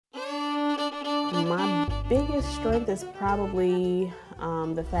My biggest strength is probably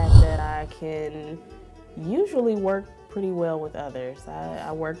the fact that I can usually work pretty well with others.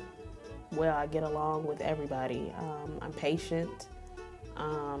 I work well, I get along with everybody. I'm patient,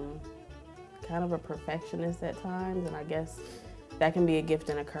 kind of a perfectionist at times, and I guess that can be a gift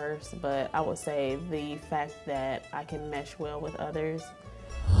and a curse, but I would say the fact that I can mesh well with others,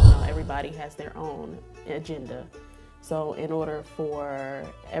 everybody has their own agenda. So in order for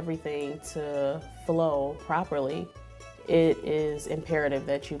everything to flow properly, it is imperative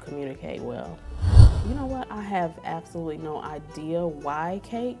that you communicate well. You know what, I have absolutely no idea why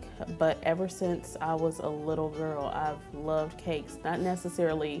cake, but ever since I was a little girl, I've loved cakes. Not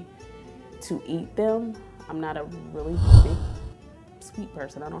necessarily to eat them. I'm not a really big sweet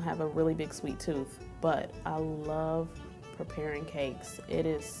person. I don't have a really big sweet tooth, but I love preparing cakes. It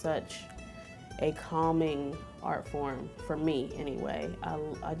is such a calming art form for me anyway.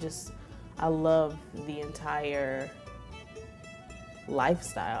 I love the entire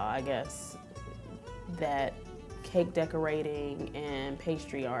lifestyle, I guess, that cake decorating and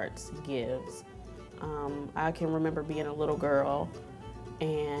pastry arts gives. I can remember being a little girl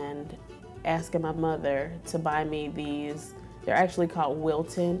and asking my mother to buy me these. They're actually called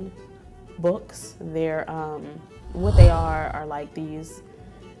Wilton books. They're what they are like these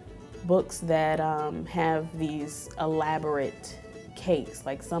books that have these elaborate cakes.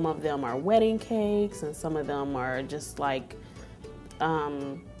 Like some of them are wedding cakes and some of them are just like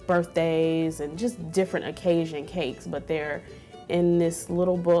birthdays and just different occasion cakes, but they're in this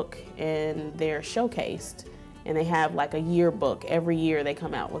little book and they're showcased, and they have like a yearbook. Every year they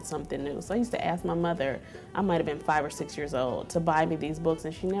come out with something new. So I used to ask my mother, I might have been 5 or 6 years old, to buy me these books,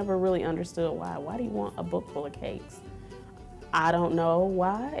 and she never really understood why. Why do you want a book full of cakes? I don't know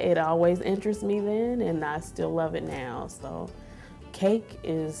why. It always interests me then, and I still love it now. So cake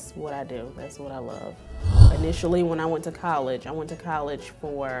is what I do. That's what I love. Initially, when I went to college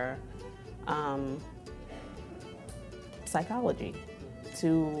for psychology,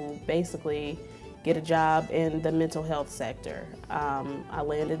 to basically get a job in the mental health sector. I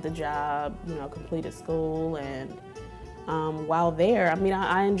landed the job, completed school, and while there,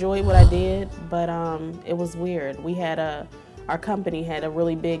 I enjoyed what I did, but it was weird. Our company had a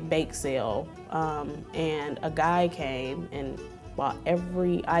really big bake sale, and a guy came and bought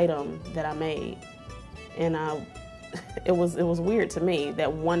every item that I made, and it was weird to me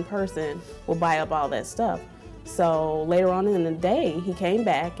that one person would buy up all that stuff. So later on in the day, he came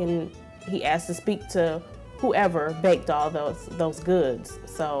back and he asked to speak to whoever baked all those goods.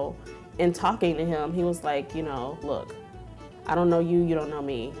 So in talking to him, he was like, look, I don't know you, you don't know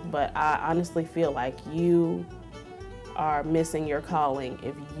me, but I honestly feel like you are missing your calling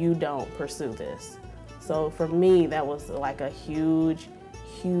if you don't pursue this. So for me, that was like a huge,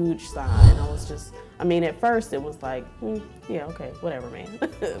 huge sign. I was just, at first it was like, yeah, okay, whatever, man.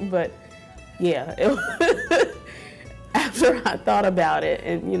 But yeah, after I thought about it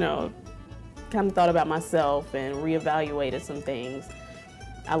and, kind of thought about myself and reevaluated some things,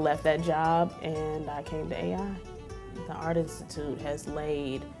 I left that job and I came to AI. The Art Institute has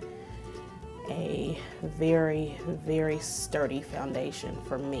laid a very, very sturdy foundation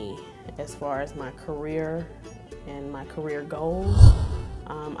for me as far as my career and my career goals.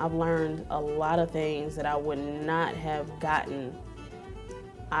 I've learned a lot of things that I would not have gotten,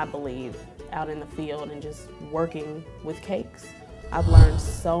 I believe, out in the field and just working with cakes. I've learned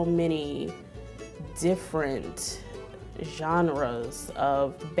so many different genres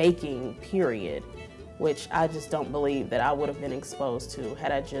of baking, period, which I just don't believe that I would have been exposed to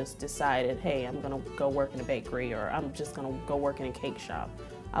had I just decided, hey, I'm gonna go work in a bakery, or I'm just gonna go work in a cake shop.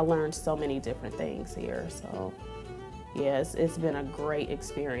 I learned so many different things here, so yes, it's been a great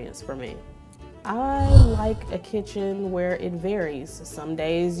experience for me. I like a kitchen where it varies. Some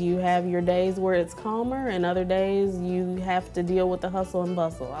days you have your days where it's calmer, and other days you have to deal with the hustle and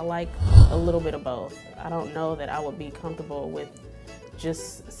bustle. I like a little bit of both. I don't know that I would be comfortable with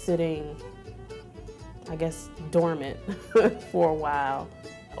just sitting, I guess, dormant for a while,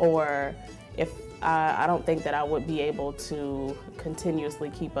 or if I don't think that I would be able to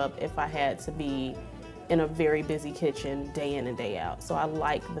continuously keep up if I had to be in a very busy kitchen day in and day out. So I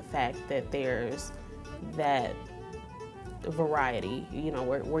like the fact that there's that variety,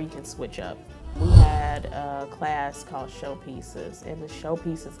 where you can switch up. We had a class called Showpieces. In the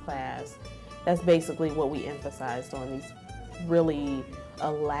Showpieces class, that's basically what we emphasized on, these really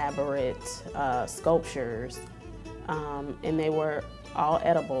elaborate sculptures, and they were all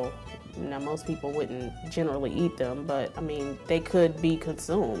edible. Now, most people wouldn't generally eat them, but they could be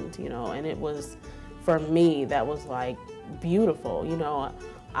consumed, and it was, for me, that was like beautiful.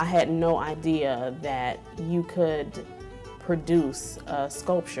 I had no idea that you could produce a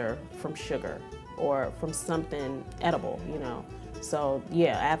sculpture from sugar or from something edible, you know. So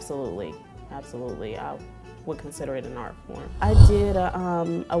yeah, absolutely, absolutely. I would consider it an art form. I did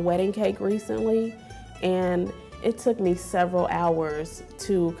a wedding cake recently, and it took me several hours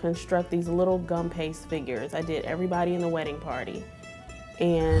to construct these little gum paste figures. I did everybody in the wedding party.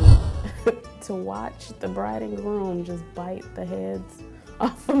 And to watch the bride and groom just bite the heads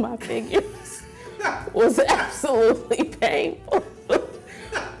off of my figures was absolutely painful.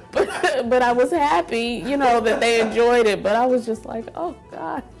 But I was happy, you know, that they enjoyed it, but I was just like, oh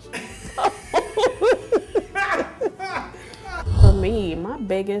gosh. For me, my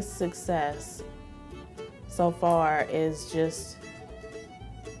biggest success so far is just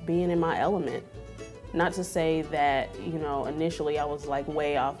being in my element. Not to say that, you know, initially I was like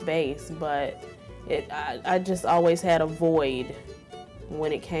way off base, but I just always had a void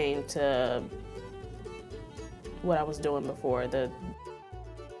when it came to what I was doing before, the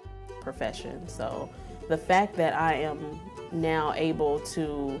profession. So the fact that I am now able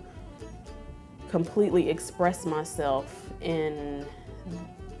to completely express myself in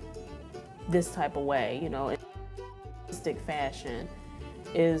this type of way, you know, in artistic fashion,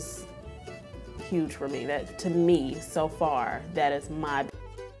 is huge for me. That, to me, so far, that is my,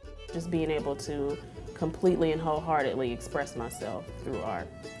 just being able to completely and wholeheartedly express myself through art.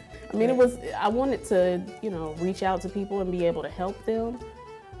 I mean, I wanted to, you know, reach out to people and be able to help them,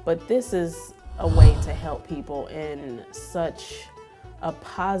 but this is a way to help people in such a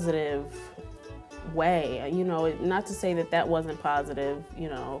positive way. You know, not to say that that wasn't positive, you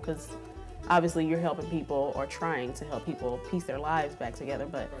know, because obviously you're helping people or trying to help people piece their lives back together,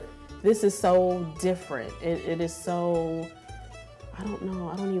 but this is so different. It is so, I don't know,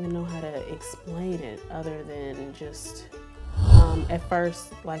 I don't even know how to explain it other than just, at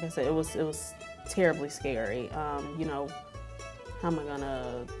first, like I said, it was terribly scary. You know, how am I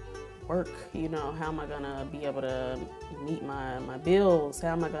gonna work? You know, how am I gonna be able to meet my bills? How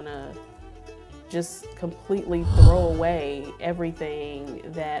am I gonna just completely throw away everything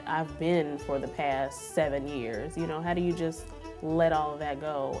that I've been for the past 7 years? You know, how do you just let all of that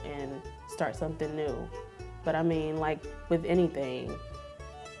go and start something new? But I mean, like with anything,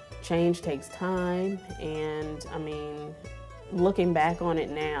 change takes time, and I mean, looking back on it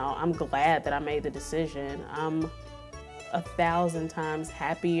now, I'm glad that I made the decision. I'm 1,000 times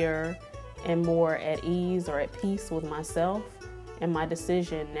happier and more at ease or at peace with myself and my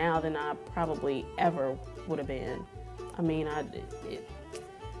decision now than I probably ever would have been. I mean,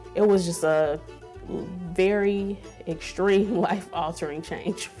 it was just a very extreme life-altering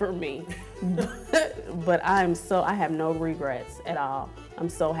change for me. But I have no regrets at all. I'm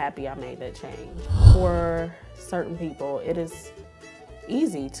so happy I made that change. For certain people, it is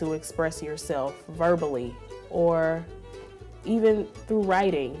easy to express yourself verbally or even through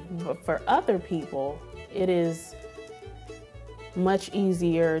writing. But for other people, it is much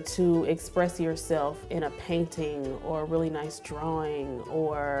easier to express yourself in a painting or a really nice drawing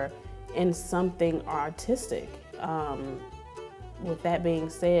or in something artistic. With that being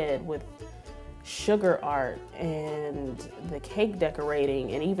said, with sugar art and the cake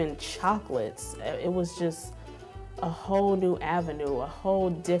decorating and even chocolates, it was just a whole new avenue, a whole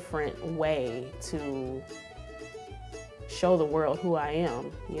different way to show the world who I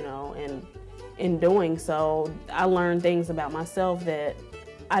am, you know, and in doing so, I learned things about myself that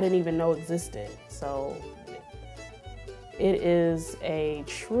I didn't even know existed. So it is a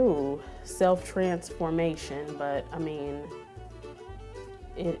true self-transformation, but I mean,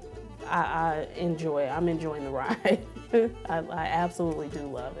 I'm enjoying the ride. I absolutely do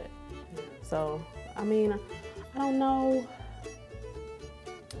love it. So, I mean, I don't know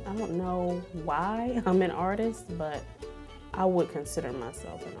why I'm an artist, but I would consider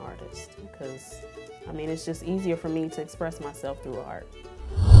myself an artist because, I mean, it's just easier for me to express myself through art.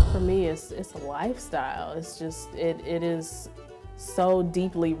 For me, it's a lifestyle. It's just, it is so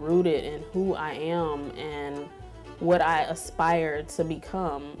deeply rooted in who I am and what I aspire to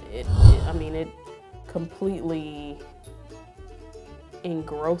become. I mean, it completely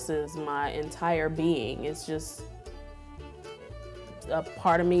engrosses my entire being. It's just a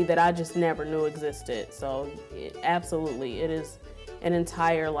part of me that I just never knew existed. So absolutely, it is an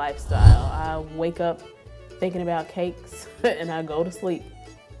entire lifestyle. I wake up thinking about cakes and I go to sleep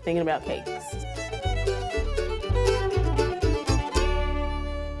thinking about cakes.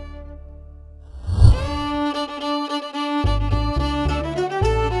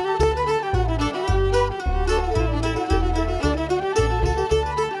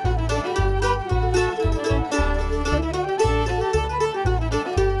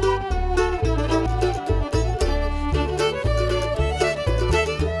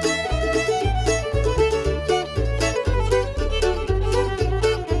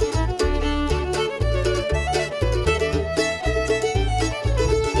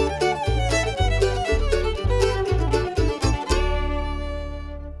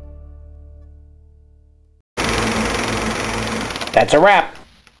 That's a wrap.